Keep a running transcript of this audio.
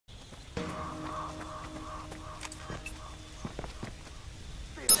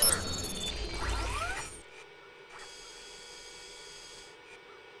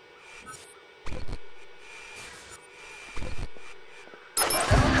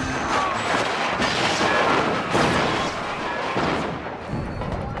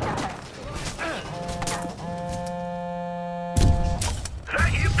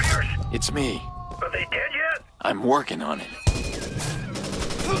That's me. Are they dead yet? I'm working on it.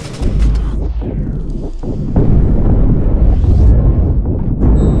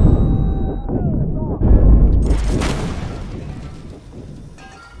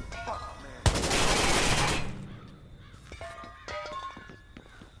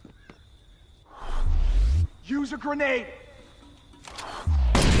 Use a grenade!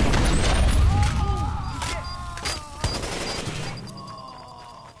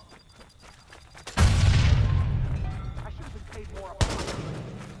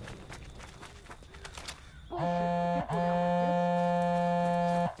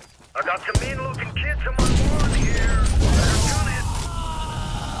 I got some mean-looking kids on my lawn here. Better gun it.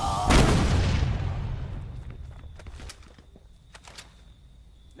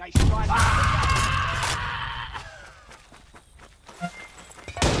 Nice try.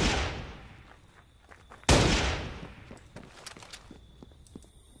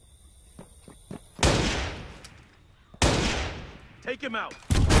 Take him out.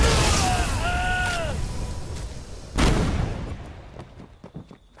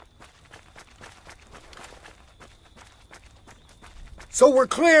 So we're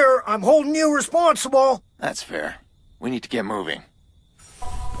clear. I'm holding you responsible. That's fair. We need to get moving.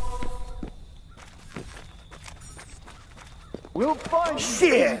 We'll find you.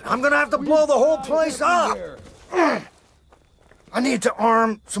 Shit, I'm gonna have to blow the whole place up. I need to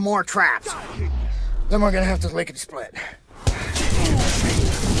arm some more traps. Then we're gonna have to lickety-split.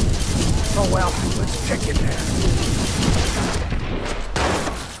 Oh well, let's check in there.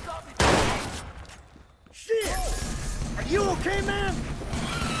 Shit! Are you okay, man?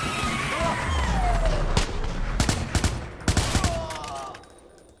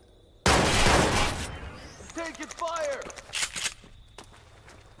 Taking fire!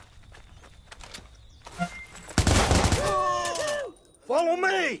 Follow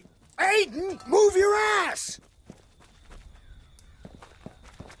me! Aiden, move your ass!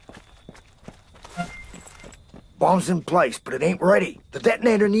 Bomb's in place, but it ain't ready. The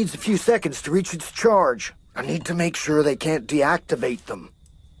detonator needs a few seconds to reach its charge. I need to make sure they can't deactivate them.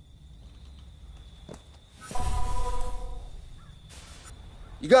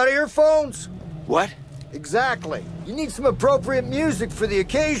 You got earphones? What? Exactly. You need some appropriate music for the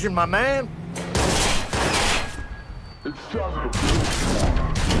occasion, my man. All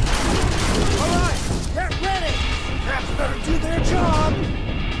right, get ready. Traps better do their job.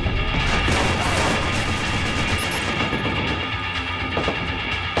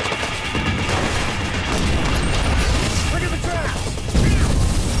 Look at the traps.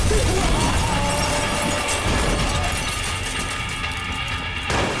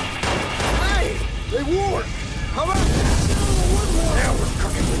 Hey, they work. How about one more? Now we're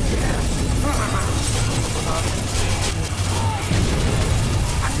cooking with gas.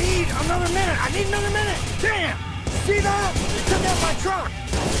 I need another minute. Damn! See that? They took out my truck.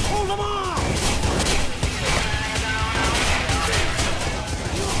 Hold them off!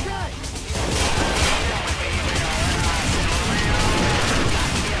 You okay?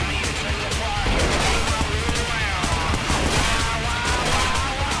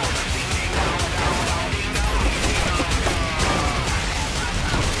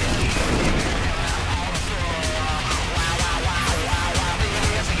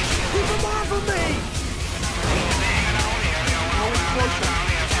 Keep them off of me!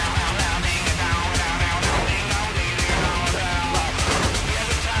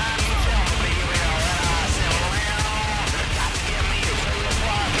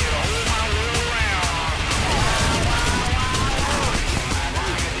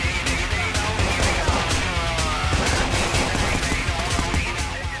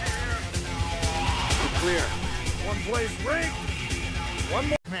 Clear. One place rigged. One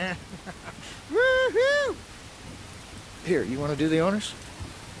more. Man. Woohoo! Here, you want to do the honors?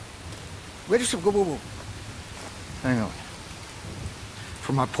 Wait a second. Whoa. Hang on.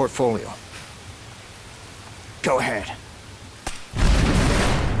 For my portfolio. Go ahead.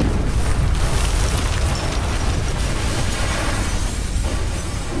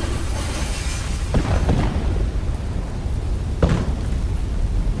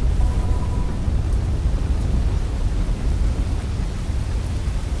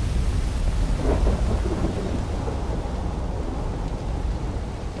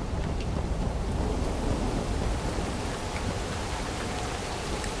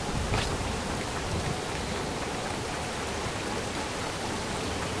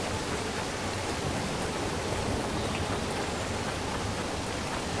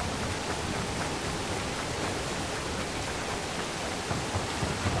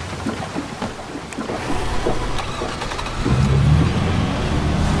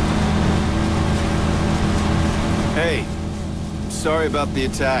 sorry about the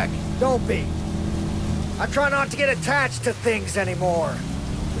attack. Don't be. I try not to get attached to things anymore,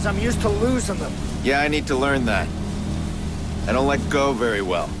 because I'm used to losing them. Yeah, I need to learn that. I don't let go very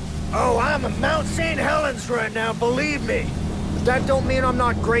well. Oh, I'm at Mount St. Helens right now, believe me. But that don't mean I'm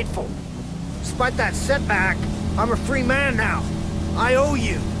not grateful. Despite that setback, I'm a free man now. I owe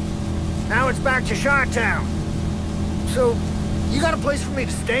you. Now it's back to Chi-Town. So, you got a place for me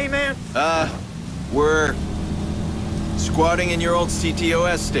to stay, man? We're squatting in your old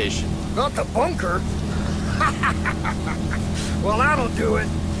CTOS station. Not the bunker? Well, that'll do it.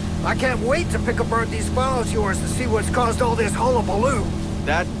 I can't wait to pick apart these files of yours to see what's caused all this hullabaloo.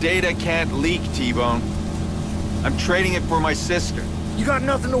 That data can't leak, T-Bone. I'm trading it for my sister. You got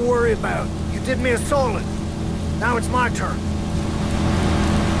nothing to worry about. You did me a solid. Now it's my turn.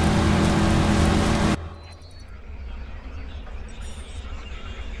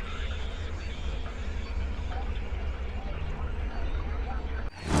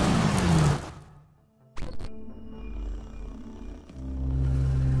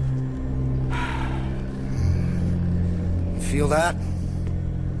 Feel that?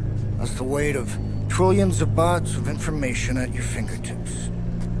 That's the weight of trillions of bytes of information at your fingertips.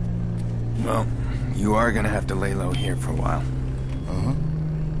 Well, you are gonna have to lay low here for a while. Uh-huh.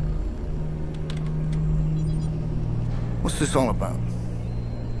 What's this all about?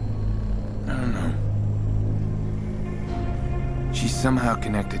 I don't know. She's somehow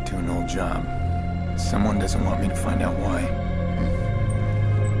connected to an old job. Someone doesn't want me to find out why.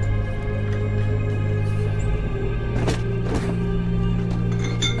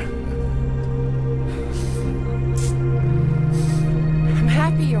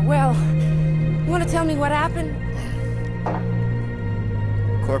 Well, you want to tell me what happened?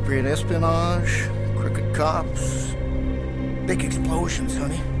 Corporate espionage, crooked cops, big explosions,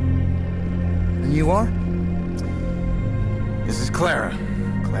 honey. And you are? This is Clara.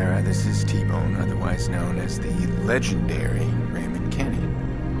 Clara, this is T-Bone, otherwise known as the legendary Raymond Kenny.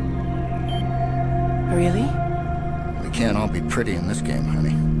 Really? We can't all be pretty in this game,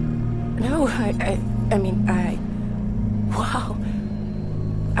 honey. No, I mean, wow.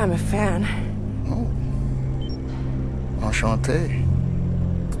 I'm a fan. Oh. Enchanté.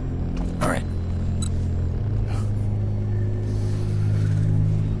 All right.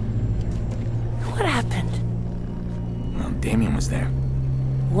 What happened? Well, Damien was there.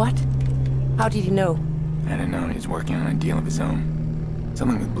 What? How did he know? I don't know, he's working on a deal of his own.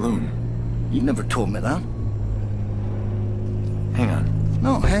 Something with Bloom. You never told me that. Hang on.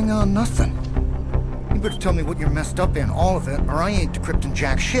 No, hang on nothing. You better tell me what you're messed up in, all of it, or I ain't decrypting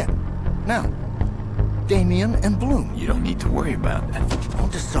jack shit. Now, Damien and Bloom. You don't need to worry about that. I'll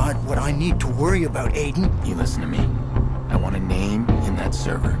decide what I need to worry about, Aiden. You listen to me. I want a name in that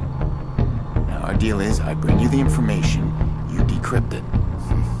server. Now, our deal is I bring you the information, you decrypt it.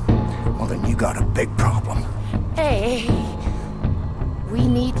 Well, then you got a big problem. Hey, we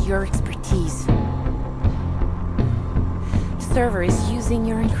need your expertise. Server is using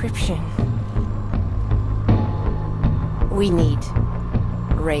your encryption. We need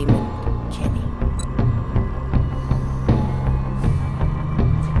Raymond Kenny.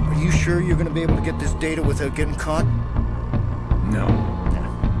 Are you sure you're gonna be able to get this data without getting caught? No.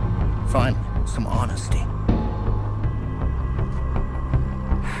 Yeah. Fine. Some honesty.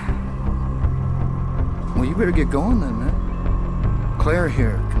 Well, you better get going then, man. Claire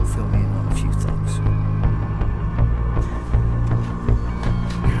here can fill me in on a few things.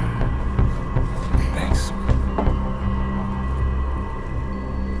 Thanks.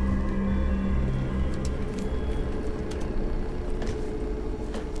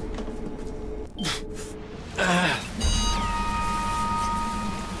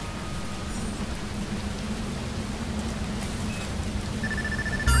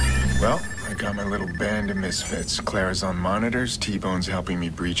 Well, I got my little band of misfits. Clara's on monitors, T-Bone's helping me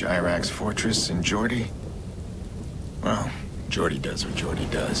breach Iraq's fortress, and Jordy... Well, Jordy does what Jordy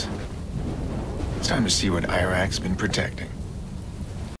does. It's time to see what Iraq's been protecting.